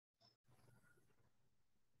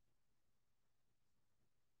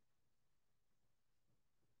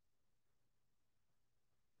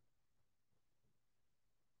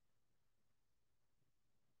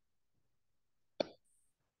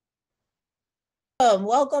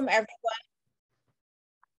Welcome everyone.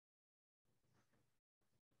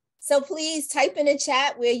 So please type in the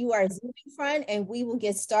chat where you are Zooming from and we will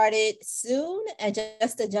get started soon. And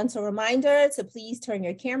just a gentle reminder to please turn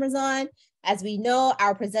your cameras on. As we know,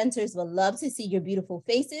 our presenters would love to see your beautiful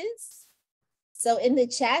faces. So in the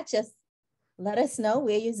chat, just let us know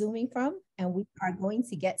where you're Zooming from and we are going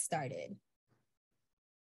to get started.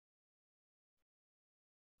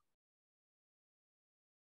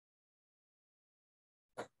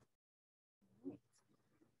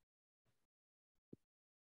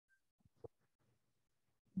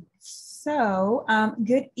 So,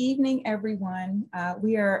 good evening, everyone.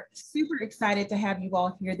 We are super excited to have you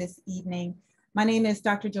all here this evening. My name is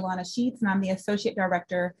Dr. Jelana Sheets, and I'm the Associate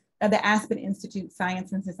Director of the Aspen Institute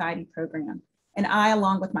Science and Society Program. And I,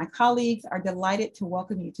 along with my colleagues, are delighted to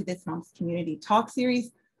welcome you to this month's Community Talk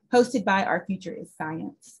series hosted by Our Future is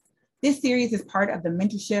Science. This series is part of the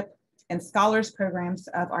Mentorship and Scholars programs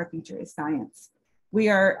of Our Future is Science. We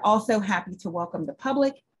are also happy to welcome the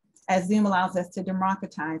public as Zoom allows us to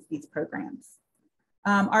democratize these programs.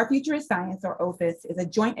 Our Future is Science, or OFIS, is a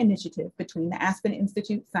joint initiative between the Aspen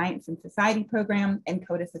Institute Science and Society Program and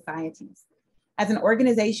CODA Societies. As an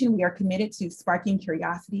organization, we are committed to sparking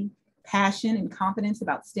curiosity, passion, and confidence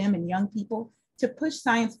about STEM in young people to push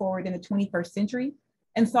science forward in the 21st century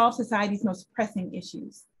and solve society's most pressing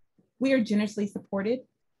issues. We are generously supported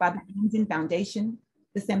by the Amgen Foundation,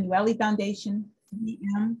 the Samueli Foundation,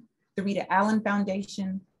 CDM, the Rita Allen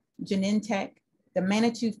Foundation, Genentech, the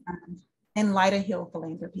Manitou Fund, and Lida Hill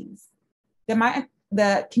Philanthropies.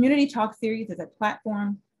 The Community Talk series is a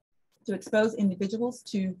platform to expose individuals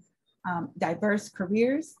to diverse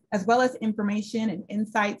careers, as well as information and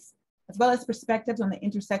insights, as well as perspectives on the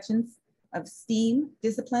intersections of STEAM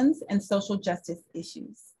disciplines and social justice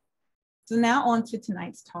issues. So now on to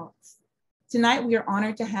tonight's talks. Tonight, we are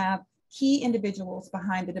honored to have key individuals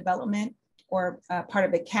behind the development or part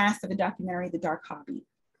of the cast of the documentary, The Dark Hobby.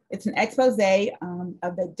 It's an expose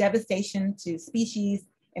of the devastation to species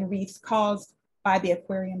and reefs caused by the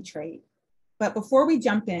aquarium trade. But before we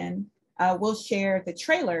jump in, we'll share the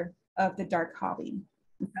trailer of The Dark Hobby.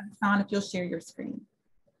 Hassan, if you'll share your screen.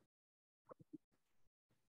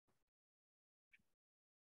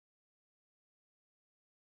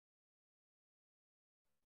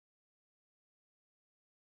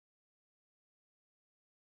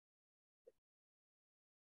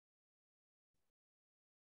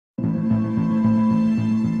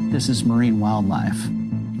 This is marine wildlife.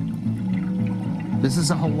 This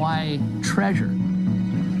is a Hawaii treasure,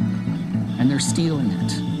 and they're stealing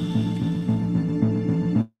it.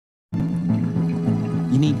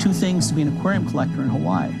 You need two things to be an aquarium collector in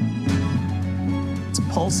Hawaii. It's a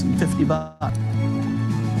pulse and $50.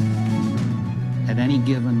 At any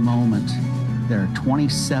given moment, there are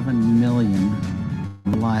 27 million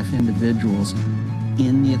live individuals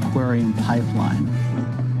in the aquarium pipeline.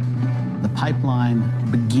 The pipeline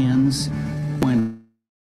begins when...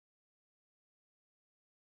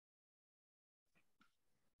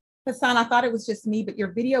 Hassan, I thought it was just me, but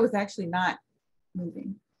your video is actually not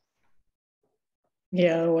moving.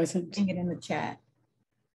 Yeah, it wasn't. Putting it in the chat.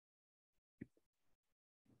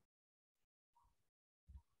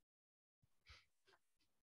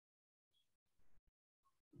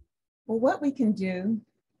 Well, what we can do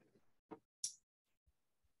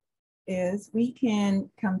is we can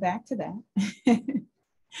come back to that.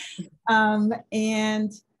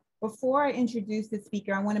 And before I introduce the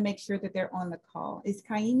speaker, I want to make sure that they're on the call. Is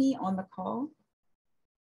Kaimi on the call?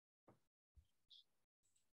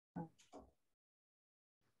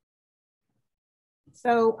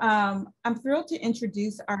 So I'm thrilled to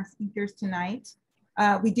introduce our speakers tonight.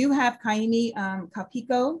 We do have Kaimi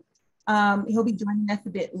Kapiko. He'll be joining us a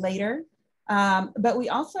bit later. But we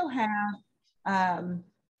also have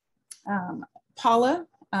Paula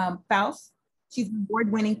Faust. She's an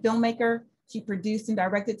award-winning filmmaker. She produced and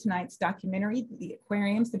directed tonight's documentary, The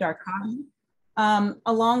Aquariums, The Dark Hobby,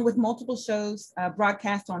 along with multiple shows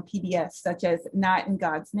broadcast on PBS, such as Not in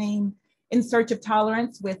God's Name, In Search of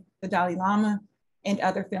Tolerance with the Dalai Lama, and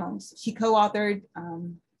other films. She co-authored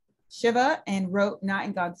Shiva and wrote Not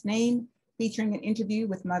in God's Name, featuring an interview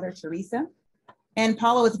with Mother Teresa. And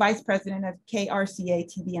Paula is Vice President of KRCA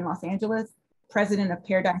TV in Los Angeles, President of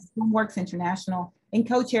Paradise Filmworks International, and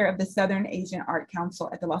co-chair of the Southern Asian Art Council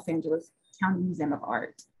at the Los Angeles County Museum of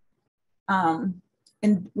Art.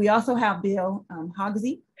 And we also have Bill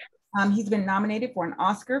Hogsey. He's been nominated for an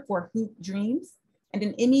Oscar for Hoop Dreams and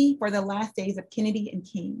an Emmy for The Last Days of Kennedy and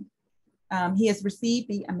King. He has received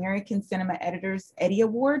the American Cinema Editors Eddie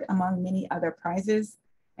Award, among many other prizes,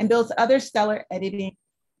 and Bill's other stellar editing,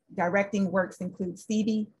 directing works include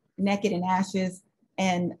Stevie, Naked in Ashes,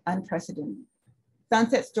 and unprecedented.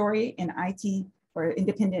 Sunset Story, an IT or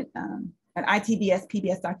independent, an ITBS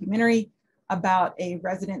PBS documentary about a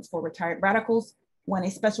residence for retired radicals, won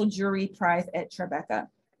a special jury prize at Tribeca.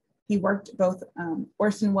 He worked both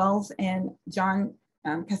Orson Welles and John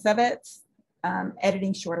Cassavetes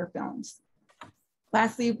editing shorter films.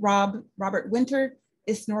 Lastly, Robert Winter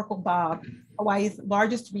is Snorkel Bob, Hawaii's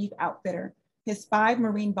largest reef outfitter. His 5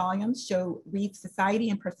 marine volumes show reef society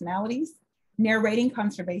and personalities, narrating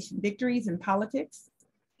conservation victories and politics.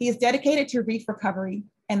 He is dedicated to reef recovery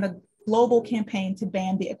and the global campaign to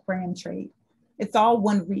ban the aquarium trade. It's all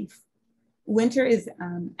one reef. Winter is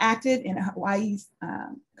active in Hawaii's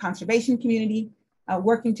conservation community,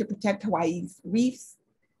 working to protect Hawaii's reefs.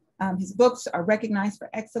 His books are recognized for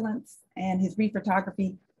excellence, and his reef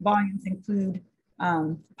photography volumes include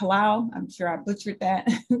Palau, I'm sure I butchered that,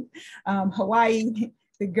 Hawaii,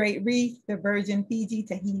 the Great Reef, the Virgin, Fiji,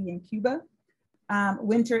 Tahiti, and Cuba.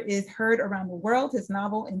 Winter is heard around the world. His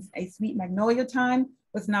novel, In a Sweet Magnolia Time,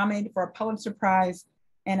 was nominated for a Pulitzer Prize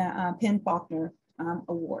and a Penn Faulkner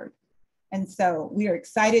Award. And so we are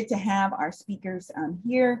excited to have our speakers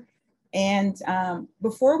here. And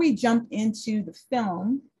before we jump into the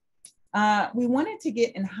film, we wanted to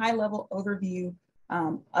get a high-level overview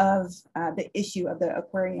of the issue of the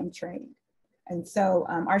aquarium trade. And so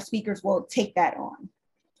our speakers will take that on.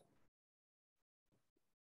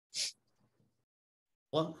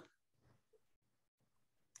 Well,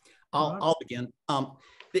 I'll begin.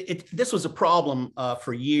 This was a problem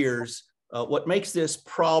for years. What makes this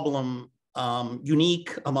problem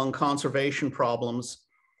unique among conservation problems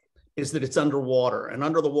is that it's underwater, and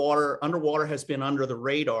underwater has been under the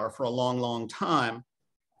radar for a long, long time.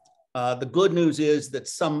 The good news is that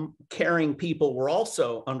some caring people were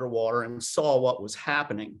also underwater and saw what was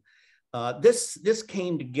happening. This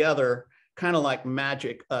came together kind of like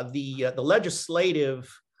magic. The legislative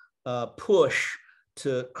push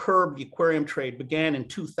to curb the aquarium trade began in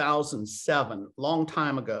 2007, long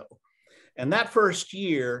time ago. And that first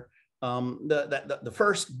year, the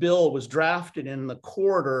first bill was drafted in the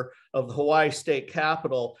corridor of the Hawaii State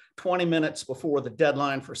Capitol 20 minutes before the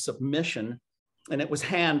deadline for submission. And it was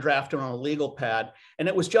hand drafted on a legal pad. And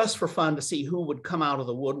it was just for fun to see who would come out of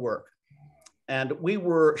the woodwork. And we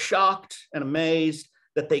were shocked and amazed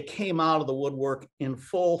that they came out of the woodwork in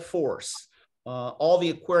full force. All the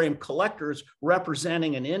aquarium collectors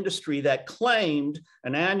representing an industry that claimed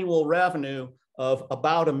an annual revenue of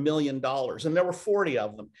about $1 million. And there were 40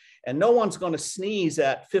 of them. And no one's going to sneeze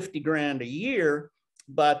at 50 grand a year,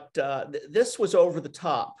 but this was over the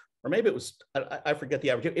top. Or maybe it was, I forget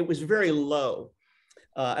the average, it was very low.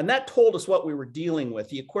 And that told us what we were dealing with.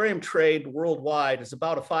 The aquarium trade worldwide is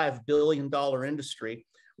about a $5 billion industry.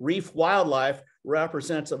 Reef wildlife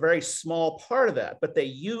represents a very small part of that, but they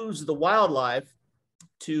use the wildlife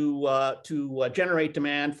to generate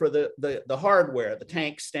demand for the hardware, the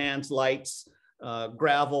tank stands, lights,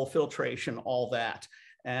 gravel, filtration, all that.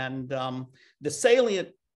 And the salient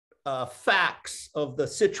facts of the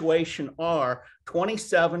situation are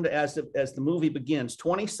 27, as the movie begins,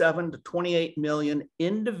 27 to 28 million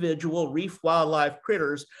individual reef wildlife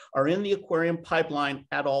critters are in the aquarium pipeline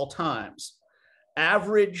at all times.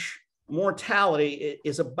 Average mortality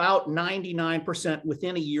is about 99%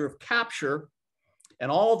 within a year of capture,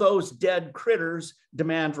 and all those dead critters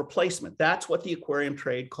demand replacement. That's what the aquarium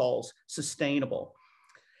trade calls sustainable.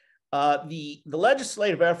 The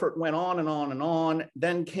legislative effort went on and on and on.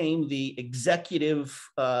 Then came the executive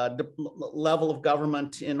level of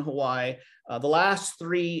government in Hawaii. The last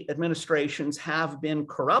 3 administrations have been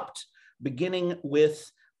corrupt, beginning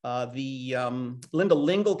with the Linda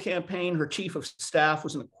Lingle campaign. Her chief of staff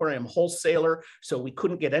was an aquarium wholesaler, so we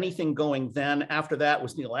couldn't get anything going then. After that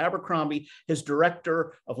was Neil Abercrombie. His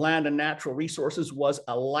director of land and natural resources was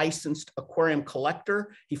a licensed aquarium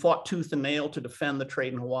collector. He fought tooth and nail to defend the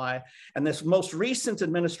trade in Hawaii. And this most recent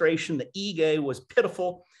administration, the EGA, was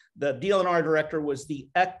pitiful. The DLNR director was the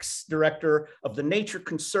ex-director of the Nature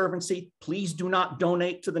Conservancy. Please do not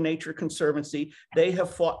donate to the Nature Conservancy. They have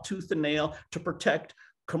fought tooth and nail to protect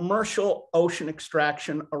commercial ocean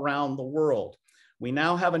extraction around the world. We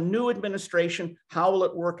now have a new administration. How will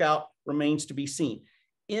it work out remains to be seen.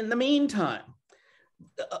 In the meantime,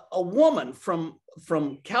 a woman from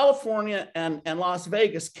California and Las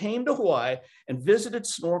Vegas came to Hawaii and visited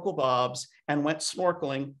Snorkel Bob's and went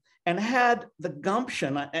snorkeling and had the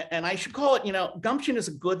gumption, and I should call it, gumption is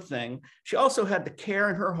a good thing. She also had the care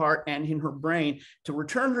in her heart and in her brain to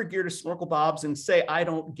return her gear to Snorkel Bob's and say, I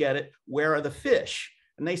don't get it, where are the fish?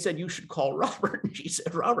 And they said, you should call Robert. And she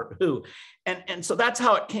said, Robert, who? And so that's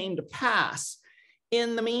how it came to pass.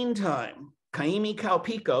 In the meantime, Kaimi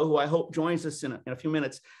Kaupico, who I hope joins us in a few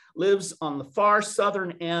minutes, lives on the far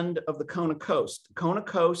southern end of the Kona coast. The Kona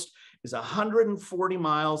coast is 140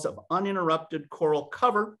 miles of uninterrupted coral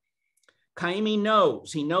cover. Kaimi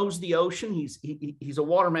knows, he knows the ocean. He's a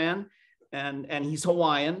waterman and he's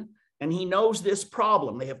Hawaiian, and he knows this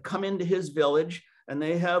problem. They have come into his village and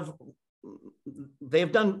they have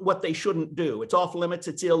done what they shouldn't do. It's off limits,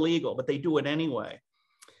 it's illegal, but they do it anyway.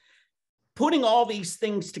 Putting all these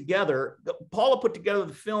things together, Paula put together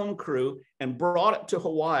the film crew and brought it to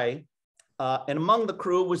Hawaii. And among the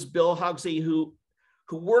crew was Bill Hogsey, who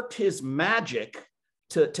worked his magic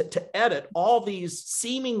to edit all these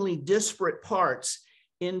seemingly disparate parts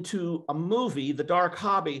into a movie, The Dark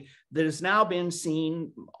Hobby, that has now been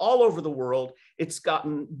seen all over the world. It's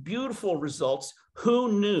gotten beautiful results.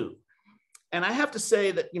 Who knew? And I have to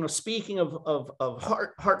say that, speaking of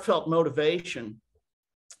heartfelt motivation,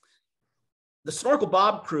 the Snorkel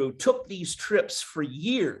Bob crew took these trips for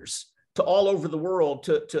years to all over the world,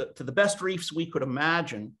 to the best reefs we could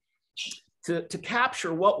imagine, to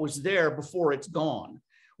capture what was there before it's gone.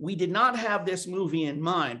 We did not have this movie in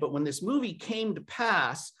mind, but when this movie came to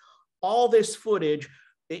pass, all this footage,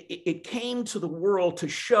 it came to the world to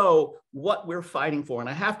show what we're fighting for. And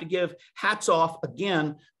I have to give hats off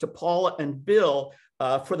again to Paula and Bill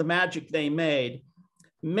for the magic they made.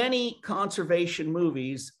 Many conservation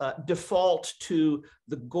movies default to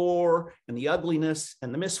the gore and the ugliness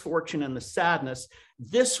and the misfortune and the sadness.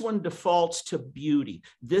 This one defaults to beauty.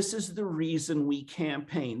 This is the reason we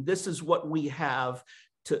campaign. This is what we have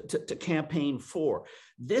to campaign for.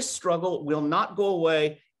 This struggle will not go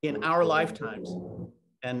away in our lifetimes.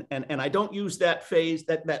 And I don't use that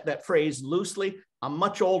phrase loosely. I'm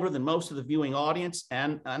much older than most of the viewing audience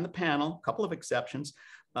and the panel, a couple of exceptions,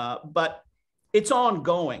 but it's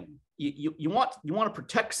ongoing. You want to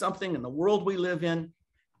protect something in the world we live in,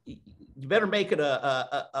 you better make it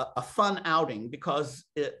a fun outing, because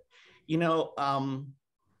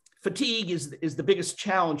fatigue is the biggest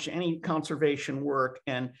challenge to any conservation work.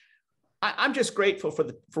 And I'm just grateful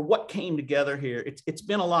for what came together here. It's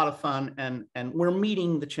been a lot of fun, and we're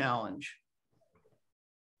meeting the challenge.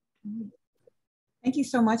 Thank you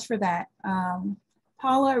so much for that.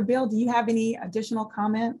 Paula or Bill, do you have any additional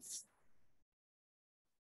comments?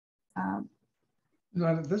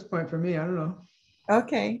 Not at this point for me, I don't know.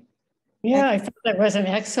 Okay. Yeah, I thought that was an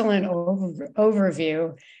excellent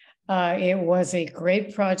overview. It was a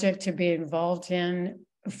great project to be involved in.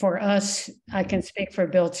 For us, I can speak for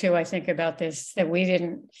Bill too, I think about this, that we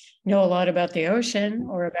didn't know a lot about the ocean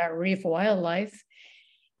or about reef wildlife.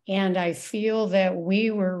 And I feel that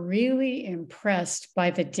we were really impressed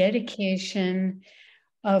by the dedication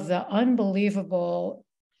of the unbelievable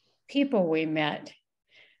people we met,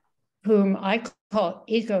 whom I call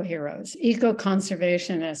eco-heroes,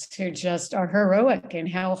 eco-conservationists, who just are heroic in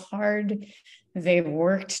how hard they've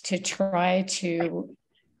worked to try to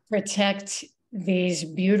protect these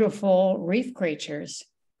beautiful reef creatures.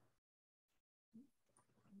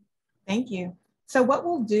 Thank you. So what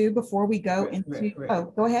we'll do before we go into, oh,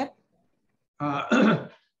 go ahead.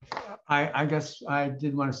 I guess I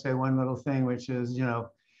did want to say one little thing, which is,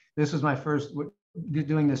 this was my first,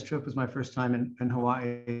 doing this trip was my first time in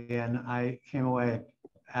Hawaii, and I came away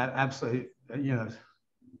absolutely,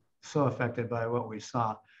 so affected by what we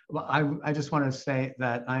saw. Well, I just want to say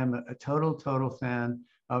that I am a total fan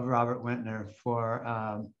of Robert Wintner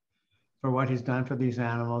for what he's done for these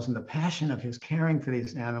animals, and the passion of his caring for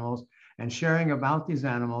these animals and sharing about these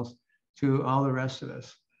animals to all the rest of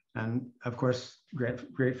us. And of course,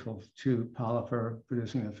 grateful to Paula for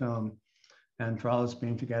producing the film and for all this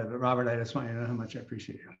being together. But Robert, I just want you to know how much I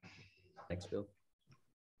appreciate you. Thanks, Bill.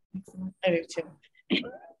 I do too.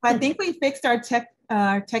 I think we fixed our tech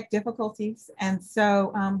difficulties. And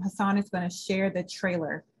so Hassan is going to share the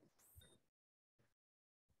trailer.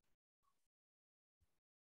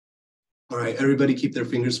 All right, everybody keep their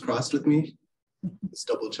fingers crossed with me. Let's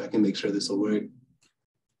double check and make sure this will work.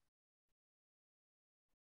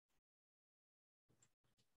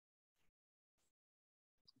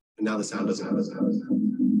 And now the sound doesn't have a sound.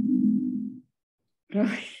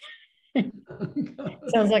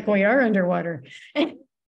 Sounds like we are underwater.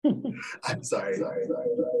 I'm sorry.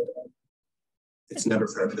 It's never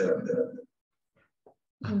perfect.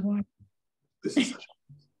 This is such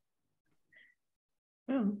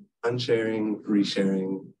unsharing,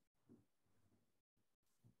 resharing.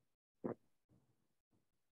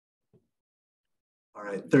 All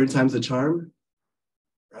right, third time's the charm,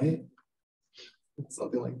 right?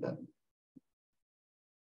 Something like that.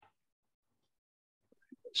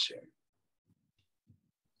 Let's share.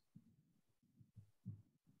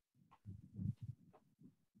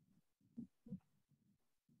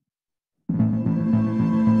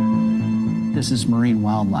 This is marine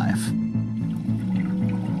wildlife.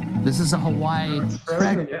 This is a Hawaii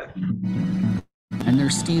treasure, and they're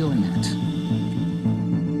stealing it.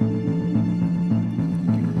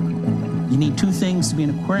 You need two things to be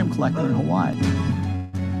an aquarium collector in Hawaii.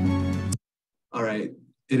 All right,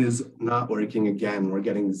 it is not working again. We're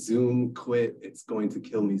getting Zoom quit. It's going to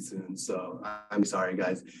kill me soon. So I'm sorry,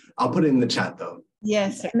 guys. I'll put it in the chat though.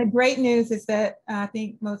 Yes, and the great news is that I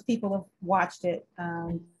think most people have watched it.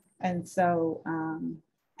 And so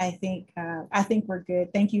I think we're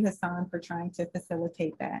good. Thank you, Hassan, for trying to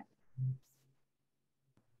facilitate that.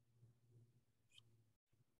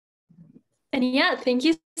 And yeah, thank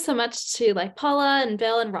you so much to Paula and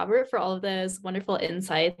Bill and Robert for all of those wonderful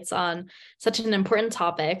insights on such an important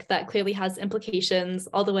topic that clearly has implications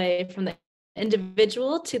all the way from the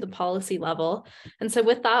individual to the policy level. And so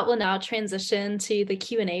with that, we'll now transition to the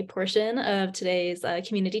Q&A portion of today's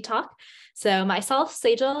community talk. So myself,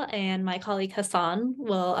 Sejal, and my colleague Hassan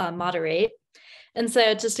will moderate. And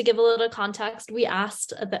so just to give a little context, we asked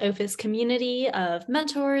the OFIS community of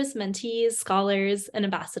mentors, mentees, scholars, and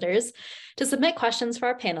ambassadors to submit questions for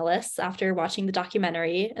our panelists after watching the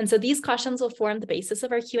documentary. And so these questions will form the basis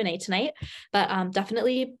of our Q&A tonight, but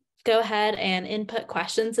definitely go ahead and input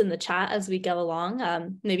questions in the chat as we go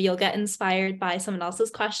along. Maybe you'll get inspired by someone else's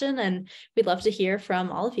question, and we'd love to hear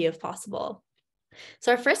from all of you if possible.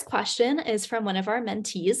 So our first question is from one of our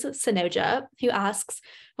mentees, Sanoja, who asks,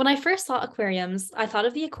 when I first saw aquariums, I thought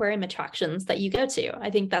of the aquarium attractions that you go to. I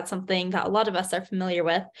think that's something that a lot of us are familiar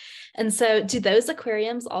with. And so do those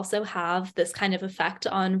aquariums also have this kind of effect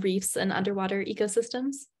on reefs and underwater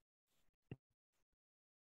ecosystems?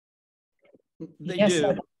 They Yes,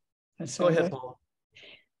 do. Go ahead, Paul.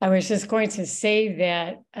 I was just going to say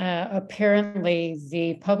that apparently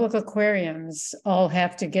the public aquariums all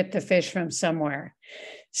have to get the fish from somewhere.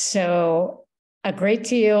 So a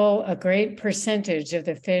great percentage of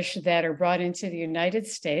the fish that are brought into the United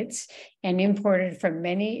States and imported from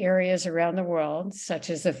many areas around the world, such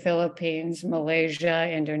as the Philippines, Malaysia,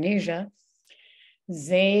 Indonesia,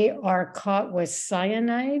 they are caught with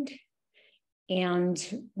cyanide.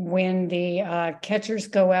 And when the catchers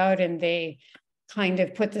go out and they kind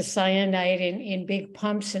of put the cyanide in big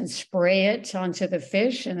pumps and spray it onto the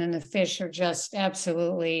fish, and then the fish are just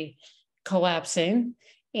absolutely collapsing,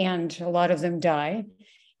 and a lot of them die.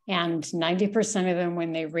 And 90% of them,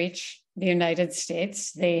 when they reach the United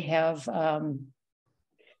States, they have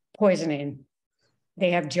poisoning.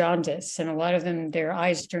 They have jaundice, and a lot of them, their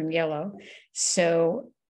eyes turn yellow. So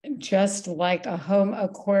just like a home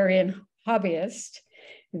aquarium hobbyist,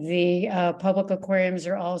 the public aquariums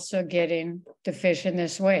are also getting the fish in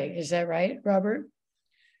this way. Is that right, Robert?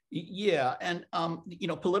 Yeah, and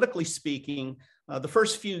politically speaking, the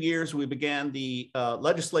first few years we began the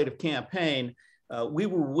legislative campaign, we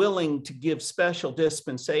were willing to give special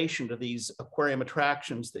dispensation to these aquarium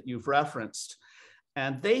attractions that you've referenced,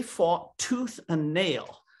 and they fought tooth and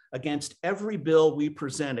nail against every bill we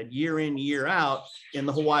presented year in, year out in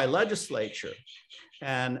the Hawaii legislature.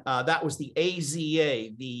 And that was the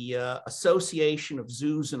AZA, the Association of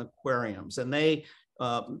Zoos and Aquariums. And they,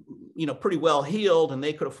 pretty well heeled, and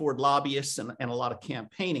they could afford lobbyists and a lot of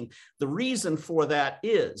campaigning. The reason for that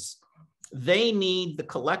is they need the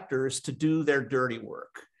collectors to do their dirty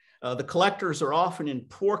work. The collectors are often in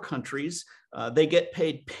poor countries. They get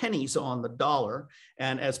paid pennies on the dollar.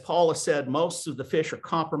 And as Paula said, most of the fish are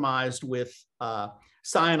compromised with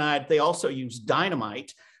cyanide. They also use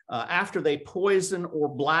dynamite. After they poison or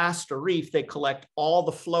blast a reef, they collect all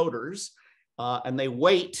the floaters and they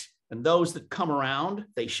wait. And those that come around,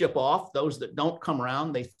 they ship off. Those that don't come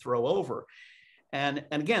around, they throw over. And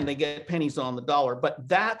again, they get pennies on the dollar. But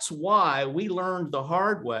that's why we learned the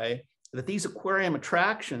hard way that these aquarium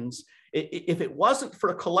attractions, if it wasn't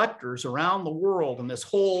for collectors around the world and this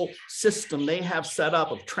whole system they have set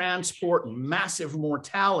up of transport and massive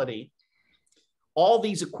mortality, all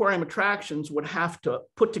these aquarium attractions would have to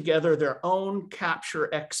put together their own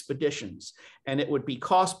capture expeditions, and it would be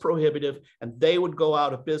cost prohibitive and they would go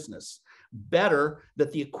out of business. Better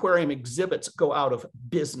that the aquarium exhibits go out of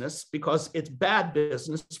business, because it's bad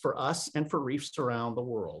business for us and for reefs around the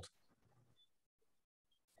world.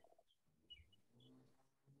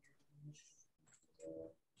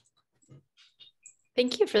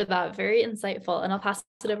 Thank you for that. Very insightful. And I'll pass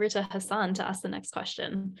it over to Hassan to ask the next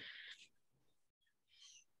question.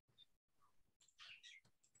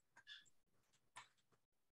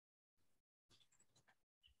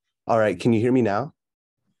 All right, can you hear me now?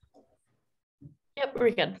 Yep,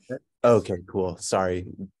 we're good. Okay, cool. Sorry.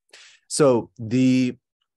 So the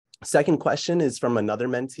second question is from another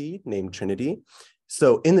mentee named Trinity.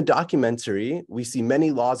 So in the documentary, we see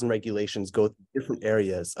many laws and regulations go through different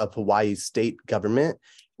areas of Hawaii's state government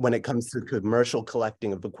when it comes to commercial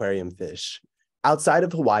collecting of aquarium fish. Outside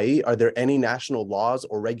of Hawaii, are there any national laws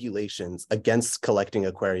or regulations against collecting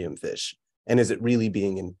aquarium fish? And is it really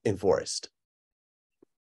being enforced?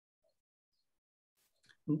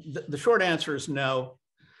 The short answer is no.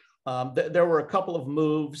 There were a couple of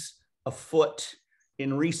moves afoot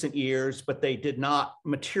in recent years, but they did not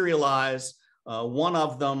materialize. One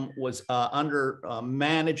of them was under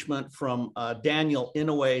management from Daniel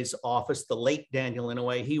Inouye's office, the late Daniel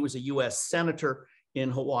Inouye. He was a US Senator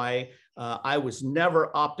in Hawaii. I was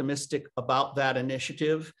never optimistic about that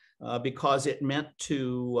initiative because it meant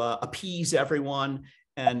to appease everyone.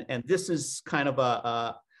 And this is kind of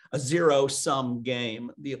a zero-sum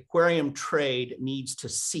game. The aquarium trade needs to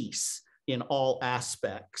cease in all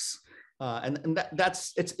aspects.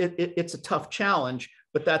 It's a tough challenge,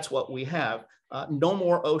 but that's what we have. No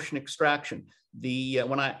more ocean extraction.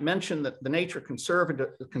 When I mentioned the Nature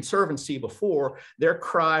Conservancy before, their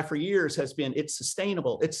cry for years has been, it's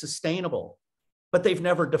sustainable, but they've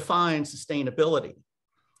never defined sustainability.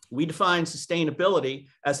 We define sustainability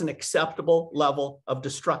as an acceptable level of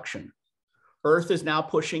destruction. Earth is now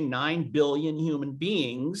pushing 9 billion human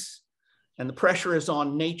beings, and the pressure is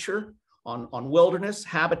on nature, on wilderness,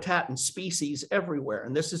 habitat, and species everywhere.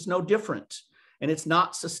 And this is no different. And it's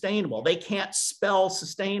not sustainable. They can't spell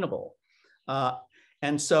sustainable.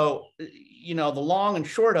 And so, the long and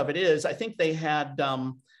short of it is, I think they had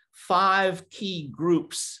 5 key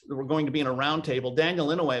groups that were going to be in a roundtable. Daniel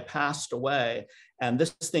Inouye passed away, and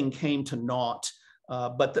this thing came to naught.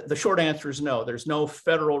 But the short answer is no. There's no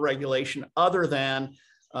federal regulation other than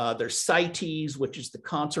there's CITES, which is the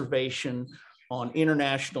Conservation on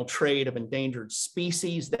International Trade of Endangered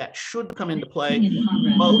Species. That should come into play.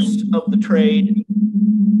 Most of the trade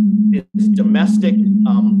is domestic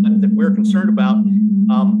that we're concerned about.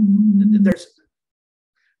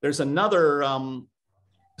 There's another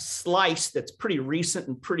slice that's pretty recent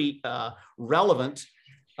and pretty relevant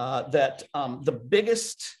that the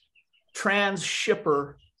biggest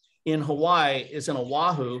trans-shipper in Hawaii is in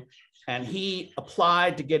Oahu, and he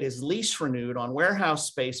applied to get his lease renewed on warehouse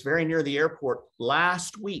space very near the airport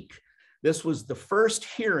last week. This was the first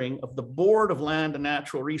hearing of the Board of Land and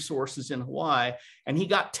Natural Resources in Hawaii, and he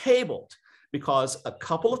got tabled because a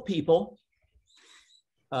couple of people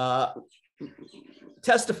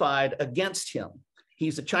testified against him.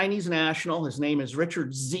 He's a Chinese national. His name is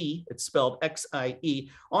Richard Xie. It's spelled X-I-E.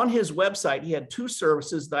 On his website, he had 2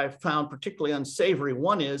 services that I found particularly unsavory.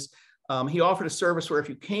 One is he offered a service where if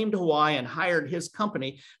you came to Hawaii and hired his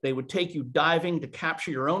company, they would take you diving to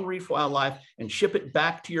capture your own reef wildlife and ship it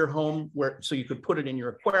back to your home so you could put it in your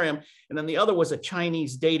aquarium. And then the other was a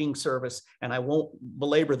Chinese dating service. And I won't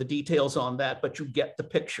belabor the details on that, but you get the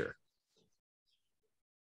picture.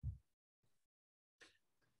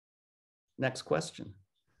 Next question.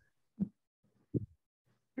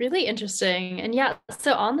 Really interesting. And yeah,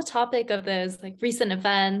 so on the topic of those recent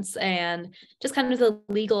events and just kind of the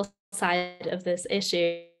legal side of this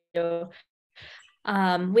issue,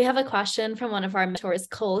 we have a question from one of our mentors,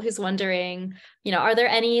 Cole, who's wondering, are there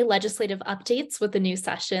any legislative updates with the new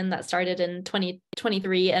session that started in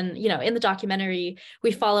 2023? And, in the documentary,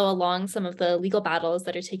 we follow along some of the legal battles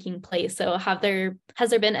that are taking place. So has there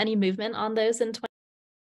been any movement on those in 2023?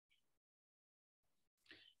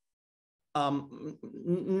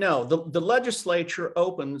 No, the legislature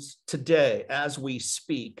opens today as we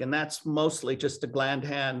speak, and that's mostly just a glad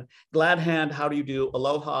hand, how do you do,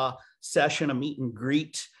 aloha session, a meet and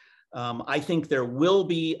greet. I think there will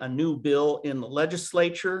be a new bill in the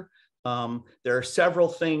legislature. There are several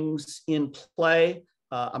things in play.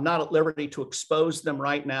 I'm not at liberty to expose them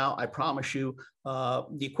right now. I promise you,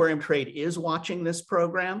 the aquarium trade is watching this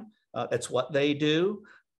program. It's what they do.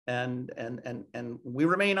 And we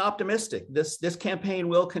remain optimistic. This campaign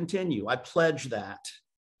will continue. I pledge that.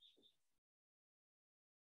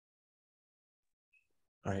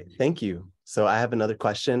 All right, thank you. So I have another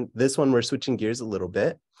question. This one, we're switching gears a little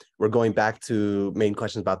bit. We're going back to main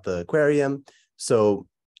questions about the aquarium. So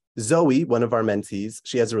Zoe, one of our mentees,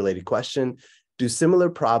 she has a related question. Do similar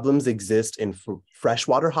problems exist in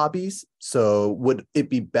freshwater hobbies? So would it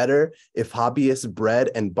be better if hobbyists bred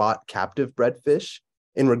and bought captive bred fish?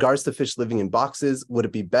 In regards to fish living in boxes, would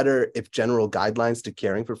it be better if general guidelines to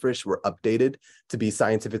caring for fish were updated to be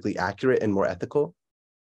scientifically accurate and more ethical?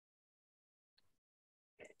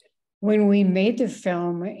 When we made the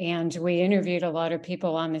film and we interviewed a lot of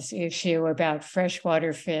people on this issue about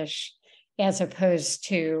freshwater fish, as opposed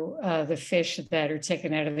to the fish that are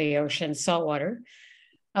taken out of the ocean, saltwater,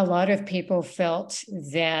 a lot of people felt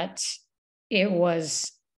that it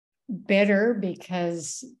was better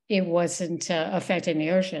because it wasn't affecting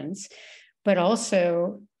the oceans, but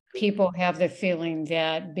also people have the feeling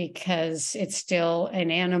that because it's still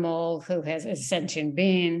an animal who has a sentient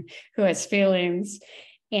being, who has feelings,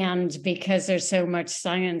 and because there's so much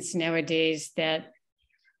science nowadays that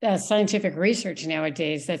scientific research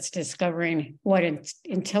nowadays that's discovering what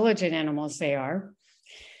intelligent animals they are,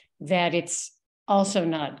 that it's also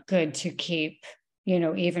not good to keep,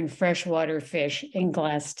 even freshwater fish in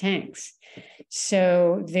glass tanks.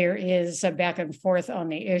 So there is a back and forth on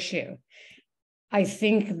the issue. I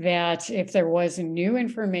think that if there was new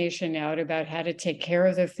information out about how to take care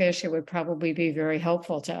of the fish, it would probably be very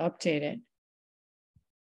helpful to update it.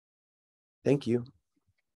 Thank you.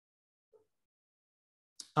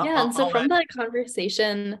 Yeah, and so from that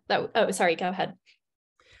conversation sorry, go ahead.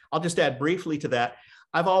 I'll just add briefly to that.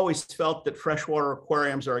 I've always felt that freshwater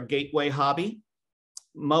aquariums are a gateway hobby.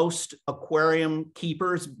 Most aquarium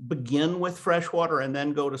keepers begin with freshwater and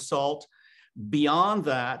then go to salt. Beyond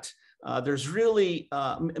that, there's really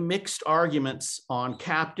mixed arguments on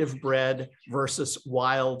captive bred versus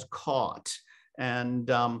wild caught.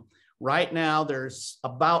 And right now, there's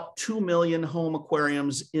about 2 million home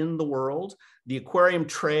aquariums in the world. The aquarium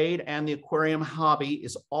trade and the aquarium hobby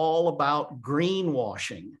is all about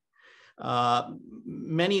greenwashing.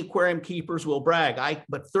 Many aquarium keepers will brag,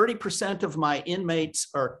 but 30% of my inmates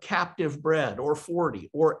are captive bred, or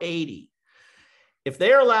 40 or 80. If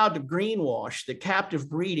they're allowed to greenwash that captive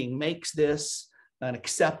breeding makes this an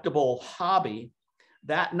acceptable hobby,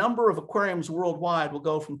 that number of aquariums worldwide will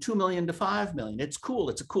go from 2 million to 5 million. It's cool.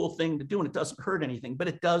 It's a cool thing to do, and it doesn't hurt anything, but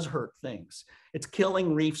it does hurt things. It's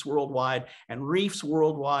killing reefs worldwide, and reefs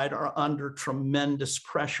worldwide are under tremendous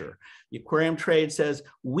pressure. The aquarium trade says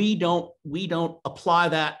we don't apply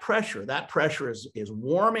that pressure. That pressure is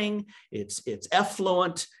warming, it's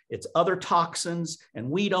effluent, it's other toxins, and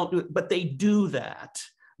we don't do it, but they do that.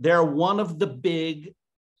 They're one of the big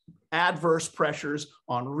adverse pressures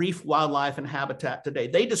on reef wildlife and habitat today.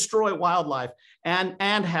 They destroy wildlife and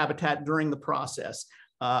habitat during the process.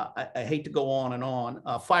 I hate to go on and on.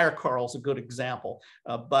 Fire coral's a good example,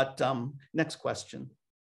 but next question.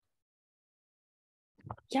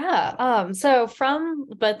 Yeah, so from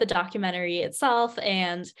both the documentary itself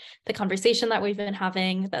and the conversation that we've been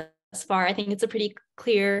having thus far, I think it's a pretty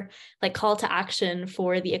clear call to action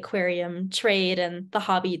for the aquarium trade and the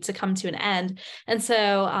hobby to come to an end. And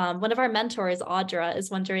so one of our mentors, Audra, is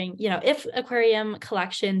wondering, if aquarium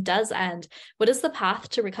collection does end, what does the path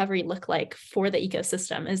to recovery look like for the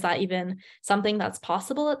ecosystem? Is that even something that's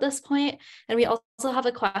possible at this point? And we also have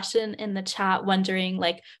a question in the chat wondering,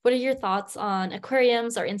 what are your thoughts on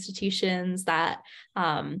aquariums or institutions that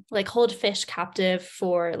hold fish captive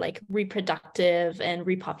for reproductive and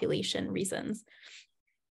repopulation reasons?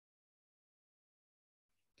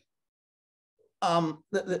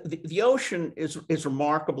 The ocean is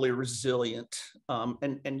remarkably resilient,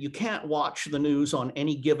 and you can't watch the news on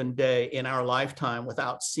any given day in our lifetime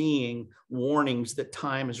without seeing warnings that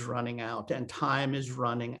time is running out, and time is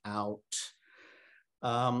running out.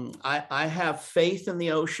 I have faith in the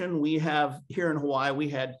ocean. We have, here in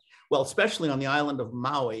Hawaii, especially on the island of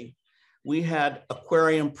Maui, we had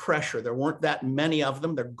aquarium pressure. There weren't that many of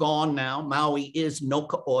them. They're gone now. Maui is no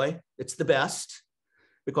ka'oi. It's the best,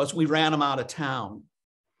 because we ran them out of town.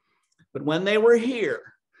 But when they were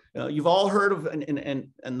here, you've all heard of,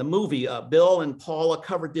 and the movie, Bill and Paula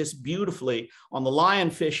covered this beautifully on the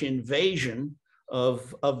lionfish invasion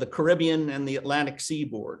of the Caribbean and the Atlantic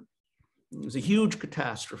seaboard. It was a huge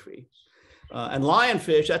catastrophe. And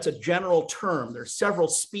lionfish, that's a general term. There's several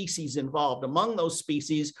species involved. Among those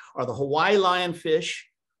species are the Hawaii lionfish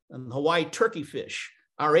and the Hawaii turkeyfish.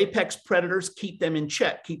 Our apex predators keep them in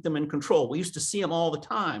check, keep them in control. We used to see them all the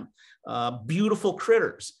time, beautiful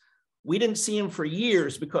critters. We didn't see them for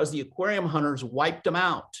years because the aquarium hunters wiped them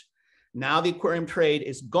out. Now the aquarium trade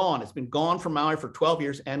is gone. It's been gone from Maui for 12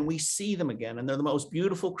 years, and we see them again, and they're the most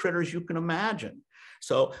beautiful critters you can imagine.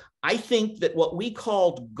 So I think that what we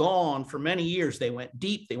called gone for many years, they went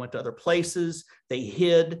deep, they went to other places, they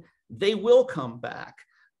hid, they will come back.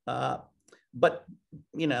 But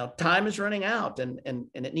time is running out, and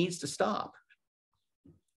it needs to stop.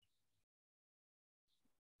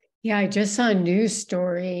 Yeah, I just saw a news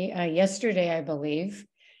story yesterday, I believe,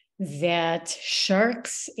 that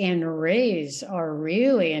sharks and rays are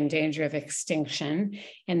really in danger of extinction,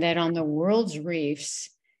 and that on the world's reefs,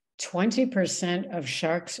 20% of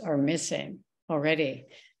sharks are missing already.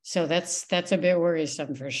 So that's a bit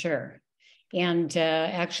worrisome for sure. And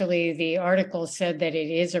actually, the article said that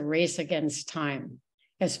it is a race against time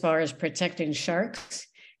as far as protecting sharks,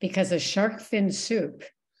 because a shark fin soup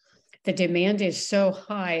The demand is so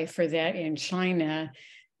high for that in China.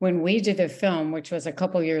 When we did the film, which was a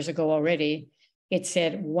couple years ago already, it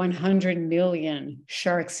said 100 million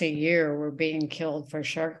sharks a year were being killed for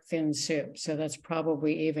shark fin soup. So that's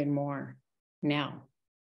probably even more now.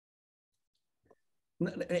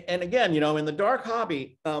 And again, in the dark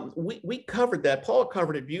hobby, we covered that. Paula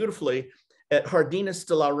covered it beautifully at Jardines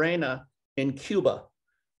de la Reina in Cuba.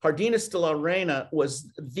 Jardines de la Reina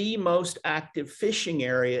was the most active fishing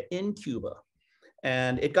area in Cuba.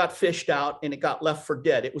 And it got fished out and it got left for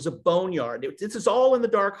dead. It was a boneyard. This is all in the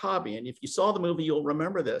dark hobby. And if you saw the movie, you'll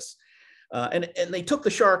remember this. And they took the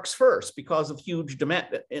sharks first because of huge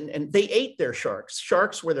demand. And they ate their sharks.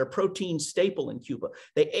 Sharks were their protein staple in Cuba.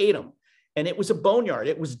 They ate them. And it was a boneyard.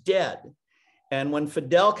 It was dead. And when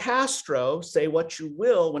Fidel Castro, say what you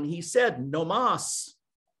will, when he said no mas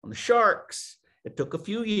on the sharks, it took a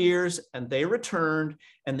few years and they returned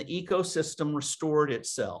and the ecosystem restored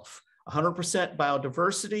itself. 100%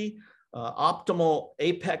 biodiversity, optimal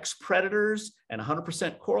apex predators, and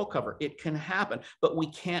 100% coral cover. It can happen, but we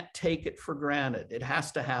can't take it for granted. It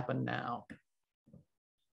has to happen now.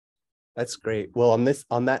 That's great. Well,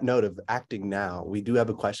 on that note of acting now, we do have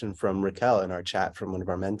a question from Raquel in our chat from one of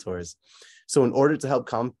our mentors. So in order to help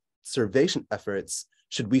conservation efforts,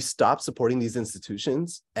 should we stop supporting these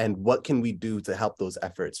institutions? And what can we do to help those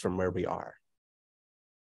efforts from where we are?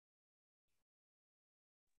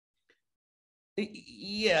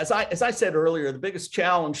 Yeah, as I said earlier, the biggest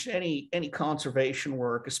challenge to any conservation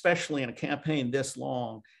work, especially in a campaign this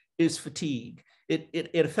long, is fatigue.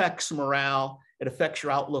 It affects morale. It affects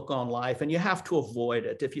your outlook on life, and you have to avoid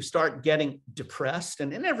it. If you start getting depressed,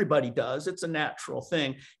 and everybody does, it's a natural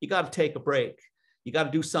thing, you got to take a break. You got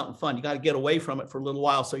to do something fun. You got to get away from it for a little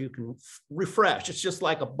while so you can refresh. It's just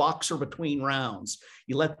like a boxer between rounds.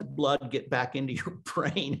 You let the blood get back into your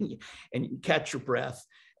brain and you catch your breath.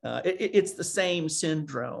 It's the same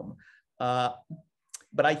syndrome. But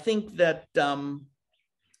I think that,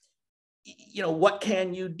 what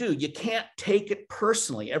can you do? You can't take it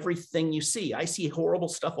personally, everything you see. I see horrible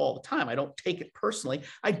stuff all the time. I don't take it personally.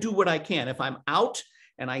 I do what I can. If I'm out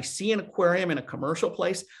and I see an aquarium in a commercial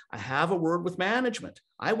place, I have a word with management.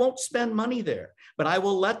 I won't spend money there, but I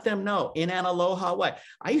will let them know in an aloha way.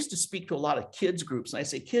 I used to speak to a lot of kids groups and I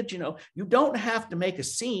say, kids, you don't have to make a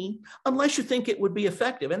scene unless you think it would be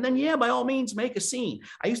effective. And then, yeah, by all means, make a scene.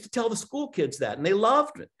 I used to tell the school kids that, and they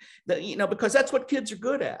loved it, because that's what kids are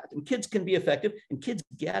good at, and kids can be effective, and kids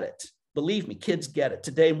get it. Believe me, kids get it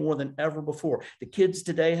today more than ever before. The kids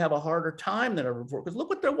today have a harder time than ever before because look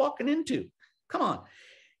what they're walking into. Come on.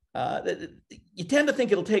 You tend to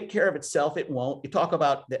think it'll take care of itself. It won't. You talk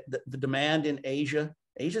about the demand in Asia.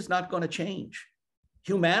 Asia's not going to change.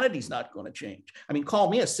 Humanity's not going to change. I mean, call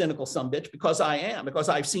me a cynical sumbitch because I am, because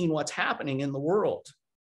I've seen what's happening in the world.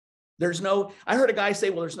 I heard a guy say,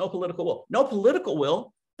 well, there's no political will. No political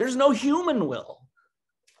will. There's no human will,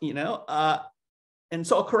 and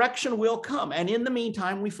so a correction will come. And in the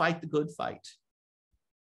meantime, we fight the good fight.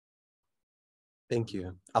 Thank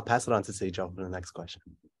you. I'll pass it on to Sejal for the next question.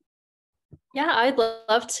 Yeah, I'd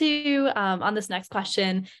love to, on this next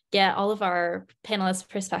question, get all of our panelists'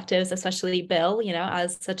 perspectives, especially Bill,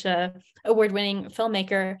 as such a award-winning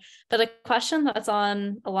filmmaker. But a question that's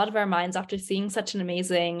on a lot of our minds after seeing such an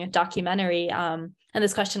amazing documentary, and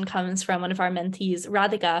this question comes from one of our mentees,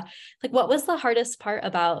 Radhika. What was the hardest part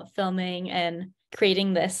about filming and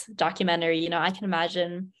creating this documentary? I can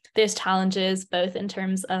imagine there's challenges both in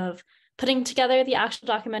terms of putting together the actual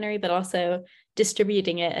documentary, but also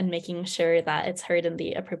distributing it and making sure that it's heard in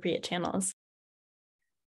the appropriate channels.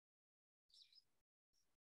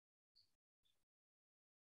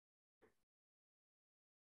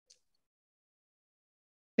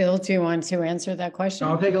 Bill, do you want to answer that question?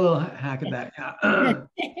 I'll take a little hack at that.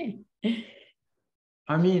 Yeah.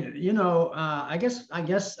 I mean, I guess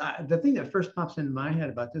the thing that first pops into my head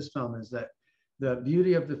about this film is that the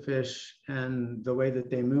beauty of the fish and the way that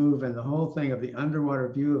they move and the whole thing of the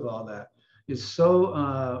underwater view of all that is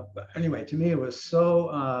so, anyway, to me, it was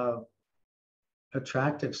so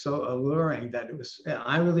attractive, so alluring that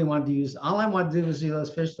I really wanted to use, all I wanted to do was see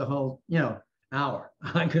those fish the whole, hour.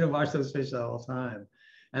 I could have watched those fish the whole time.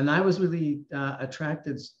 And I was really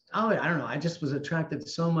attracted, I don't know, I just was attracted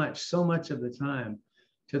so much of the time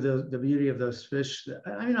to the beauty of those fish.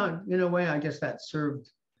 I mean, in a way, I guess that served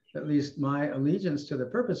at least my allegiance to the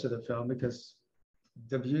purpose of the film because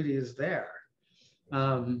the beauty is there.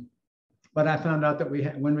 But I found out that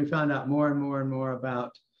when we found out more and more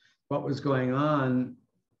about what was going on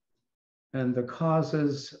and the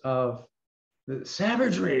causes of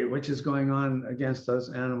savagery which is going on against those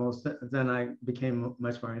animals, then I became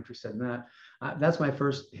much more interested in that. That's my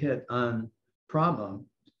first hit on problem.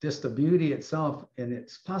 Just the beauty itself and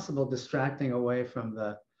its possible distracting away from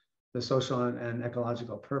the social and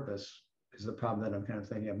ecological purpose is the problem that I'm kind of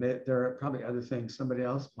thinking of. There are probably other things. Somebody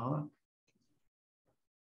else, Paula?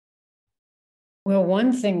 Well,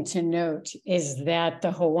 one thing to note is that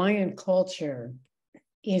the Hawaiian culture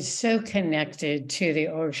is so connected to the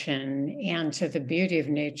ocean and to the beauty of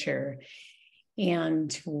nature.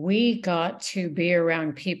 And we got to be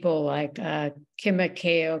around people like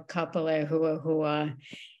Kimakeo Kapalehuahua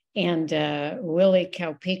and Willie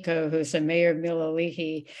Kaupico, who's the mayor of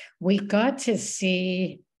Mililihi. We got to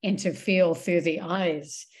see and to feel through the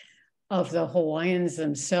eyes of the Hawaiians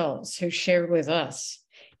themselves, who shared with us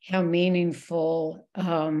how meaningful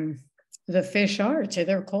the fish are to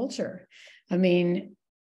their culture. I mean,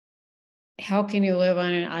 how can you live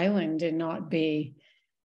on an island and not be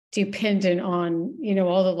dependent on, you know,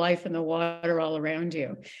 all the life in the water all around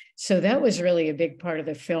you? So that was really a big part of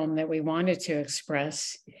the film that we wanted to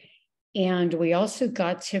express. And we also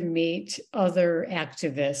got to meet other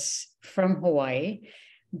activists from Hawaii.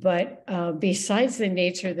 But besides the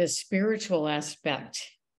nature, the spiritual aspect,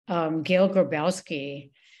 Gail Grabowski,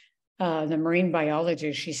 the marine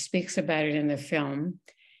biologist, she speaks about it in the film,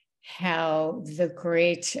 how the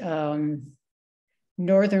great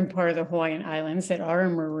northern part of the Hawaiian Islands that are a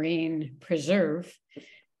marine preserve,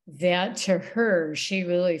 that to her, she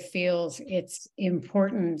really feels its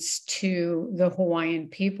importance to the Hawaiian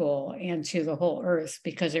people and to the whole earth,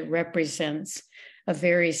 because it represents a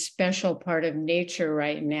very special part of nature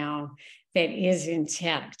right now that is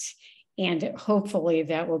intact. And hopefully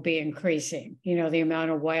that will be increasing, you know, the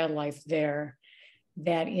amount of wildlife there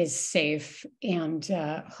that is safe, and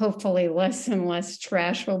hopefully less and less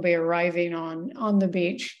trash will be arriving on the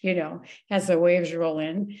beach, you know, as the waves roll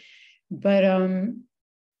in. But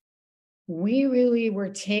we really were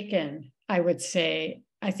taken, I would say,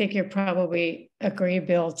 I think you probably agree,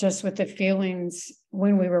 Bill, just with the feelings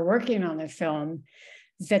when we were working on the film,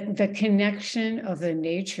 that the connection of the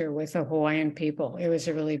nature with the Hawaiian people, it was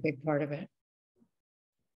a really big part of it.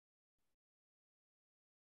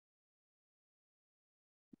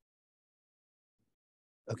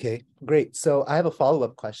 Okay, great. So I have a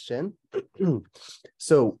follow-up question.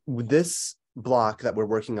 So with this block that we're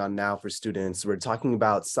working on now for students, we're talking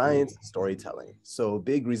about science and storytelling. So a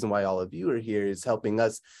big reason why all of you are here is helping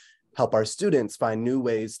us help our students find new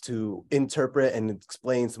ways to interpret and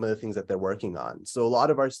explain some of the things that they're working on. So a lot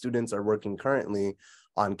of our students are working currently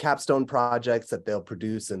on capstone projects that they'll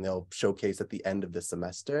produce and they'll showcase at the end of the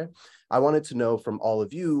semester. I wanted to know from all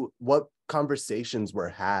of you what conversations were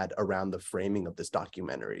had around the framing of this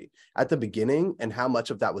documentary at the beginning and how much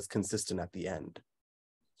of that was consistent at the end.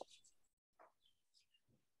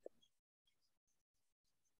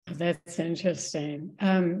 That's interesting.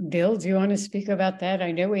 Bill, do you want to speak about that?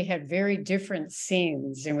 I know we had very different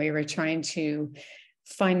scenes and we were trying to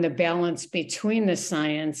find the balance between the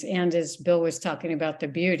science and, as Bill was talking about, the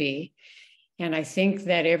beauty. And I think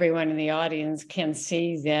that everyone in the audience can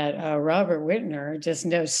see that Robert Whitner just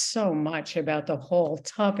knows so much about the whole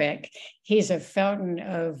topic. He's a fountain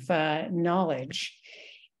of knowledge.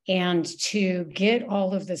 And to get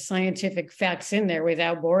all of the scientific facts in there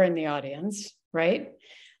without boring the audience, right?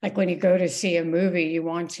 Like when you go to see a movie, you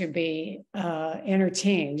want to be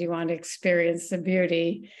entertained, you want to experience the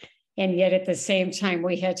beauty. And yet at the same time,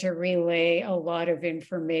 we had to relay a lot of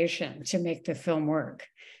information to make the film work.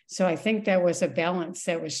 So I think that was a balance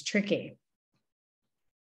that was tricky.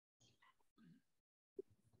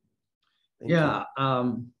 Yeah,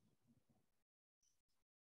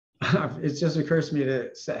 it just occurs to me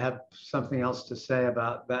to have something else to say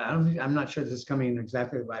about that. I'm not sure this is coming in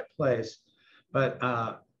exactly the right place, but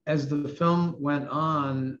as the film went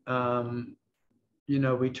on, you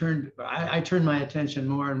know, I turned my attention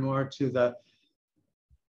more and more to the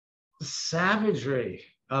savagery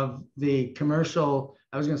of the commercial,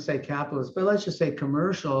 I was going to say capitalist, but let's just say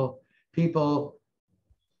commercial people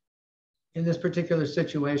in this particular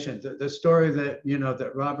situation. The story that, you know,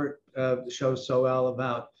 that Robert shows so well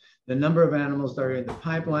about the number of animals that are in the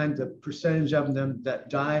pipeline, the percentage of them that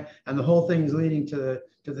die, and the whole thing is leading to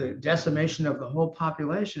the decimation of the whole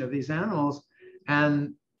population of these animals.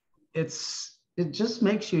 And it just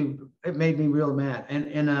makes you, it made me real mad. And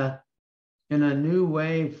in a new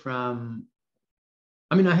way from,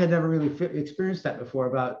 I mean, I had never really experienced that before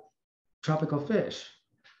about tropical fish.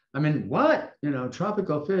 I mean, what, you know,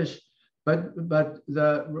 tropical fish, but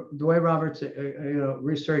the way Robert's you know,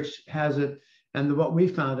 research has it, and what we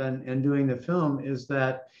found in doing the film is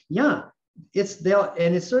that, yeah,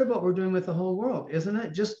 it's sort of what we're doing with the whole world, isn't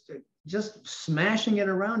it? Just smashing it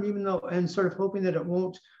around, even though, and sort of hoping that it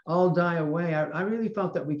won't all die away. I really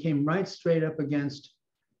felt that we came right straight up against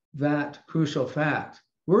that crucial fact.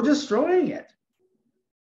 We're destroying it.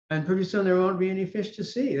 And pretty soon there won't be any fish to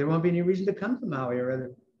see. There won't be any reason to come to Maui or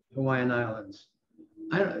other Hawaiian Islands.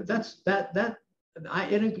 It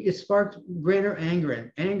sparked greater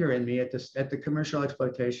anger in me at the commercial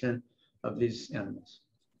exploitation of these animals,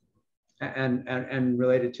 and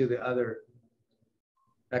related to the other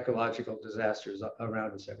ecological disasters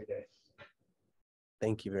around us every day.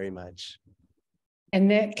 Thank you very much.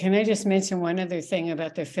 And that, can I just mention one other thing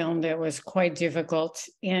about the film that was quite difficult,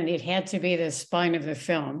 and it had to be the spine of the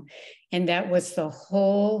film, and that was the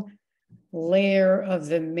whole layer of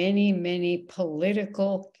the many, many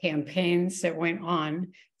political campaigns that went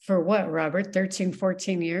on for what, Robert, 13,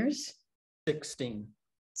 14 years? 16.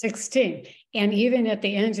 16. And even at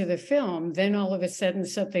the end of the film, then all of a sudden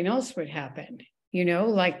something else would happen, you know,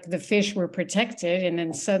 like the fish were protected, and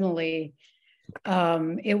then suddenly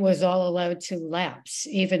it was all allowed to lapse,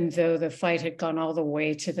 even though the fight had gone all the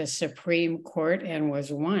way to the Supreme Court and was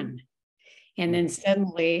won. And then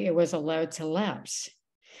suddenly it was allowed to lapse.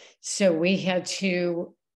 So we had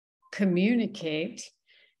to communicate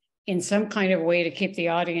in some kind of way to keep the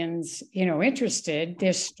audience, you know, interested,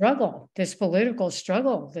 this struggle, this political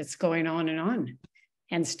struggle that's going on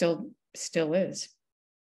and still is.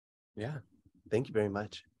 Yeah, thank you very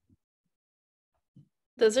much.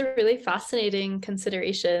 Those are really fascinating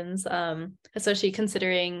considerations, especially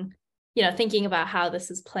considering, you know, thinking about how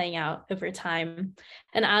this is playing out over time.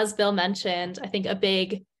 And as Bill mentioned, I think a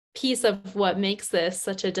big piece of what makes this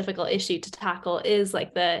such a difficult issue to tackle is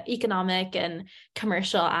like the economic and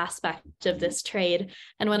commercial aspect of this trade.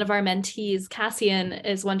 And one of our mentees, Cassian,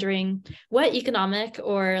 is wondering what economic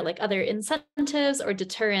or like other incentives or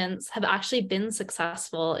deterrents have actually been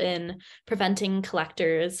successful in preventing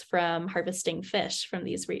collectors from harvesting fish from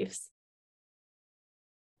these reefs.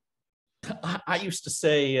 I used to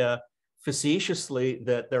say facetiously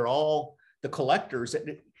that they're all the collectors.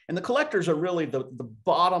 And the collectors are really the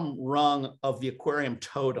bottom rung of the aquarium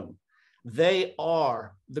totem. They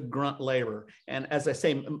are the grunt labor. And as I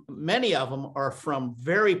say, many of them are from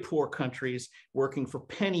very poor countries working for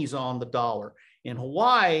pennies on the dollar. In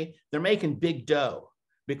Hawaii, they're making big dough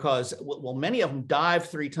because, well, many of them dive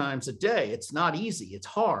 3 times a day. It's not easy, it's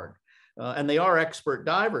hard. And they are expert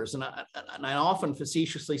divers. And I often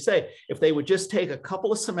facetiously say, if they would just take a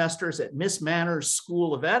couple of semesters at Miss Manners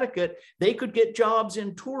School of Etiquette, they could get jobs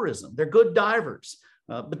in tourism. They're good divers,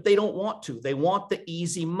 but they don't want to. They want the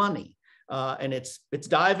easy money. And it's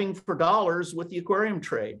diving for dollars with the aquarium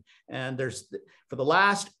trade. And for the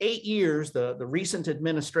last 8 years, the recent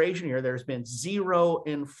administration here, there's been zero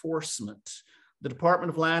enforcement. The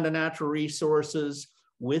Department of Land and Natural Resources,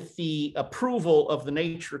 with the approval of the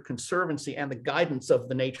Nature Conservancy and the guidance of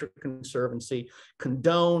the Nature Conservancy,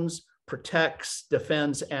 condones, protects,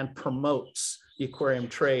 defends, and promotes the aquarium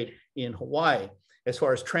trade in Hawaii. As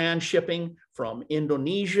far as transshipping from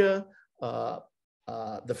Indonesia, the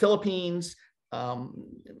Philippines,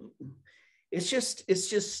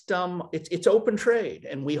 it's open trade,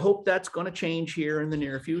 and we hope that's going to change here in the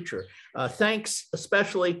near future. Thanks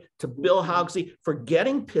especially to Bill Haugsey for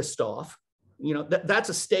getting pissed off. You know, that's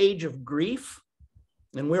a stage of grief,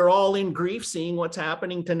 and we're all in grief seeing what's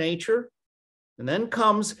happening to nature. And then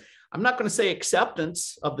comes, I'm not going to say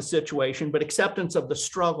acceptance of the situation, but acceptance of the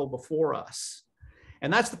struggle before us.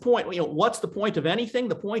 And that's the point. You know, what's the point of anything?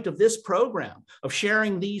 The point of this program, of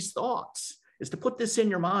sharing these thoughts, is to put this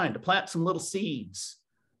in your mind, to plant some little seeds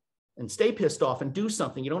and stay pissed off and do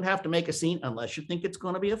something. You don't have to make a scene unless you think it's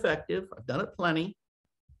going to be effective. I've done it plenty.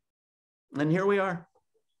 And here we are.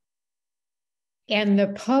 And the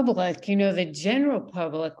public, you know, the general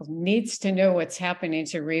public needs to know what's happening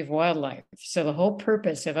to reef wildlife. So the whole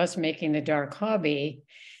purpose of us making the dark hobby,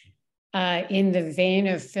 in the vein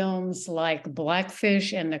of films like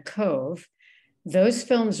Blackfish and The Cove, those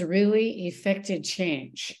films really effected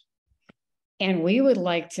change. And we would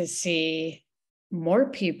like to see more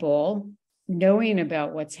people knowing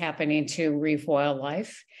about what's happening to reef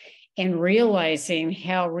wildlife and realizing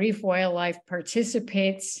how reef wildlife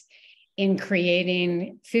participates in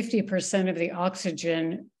creating 50% of the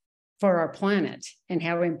oxygen for our planet, and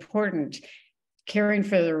how important caring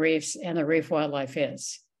for the reefs and the reef wildlife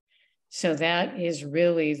is. So that is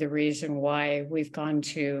really the reason why we've gone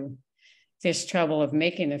to this trouble of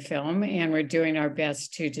making a film, and we're doing our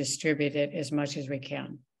best to distribute it as much as we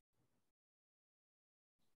can.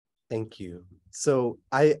 Thank you. So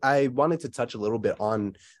I wanted to touch a little bit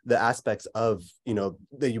on the aspects of,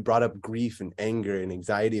 that you brought up grief and anger and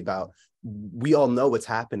anxiety about. We all know what's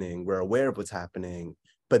happening. We're aware of what's happening,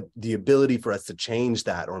 but the ability for us to change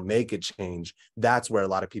that or make a change, that's where a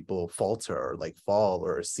lot of people falter or like fall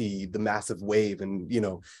or see the massive wave and,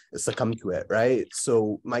 succumb to it, right?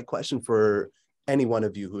 So my question for any one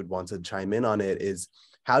of you who would want to chime in on it is,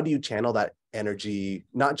 how do you channel that energy,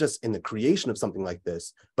 not just in the creation of something like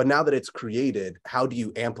this, but now that it's created, how do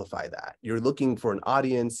you amplify that? You're looking for an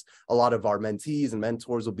audience. A lot of our mentees and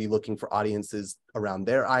mentors will be looking for audiences around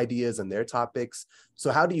their ideas and their topics.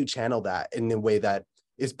 So how do you channel that in a way that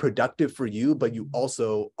is productive for you, but you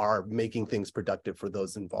also are making things productive for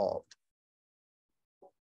those involved?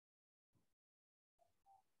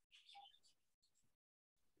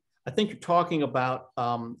 I think you're talking about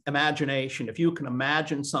imagination. If you can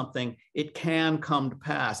imagine something, it can come to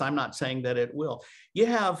pass. I'm not saying that it will. You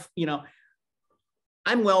have,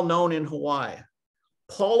 I'm well known in Hawaii.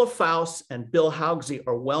 Paula Faust and Bill Haugsy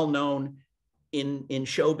are well known in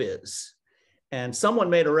showbiz. And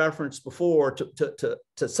someone made a reference before to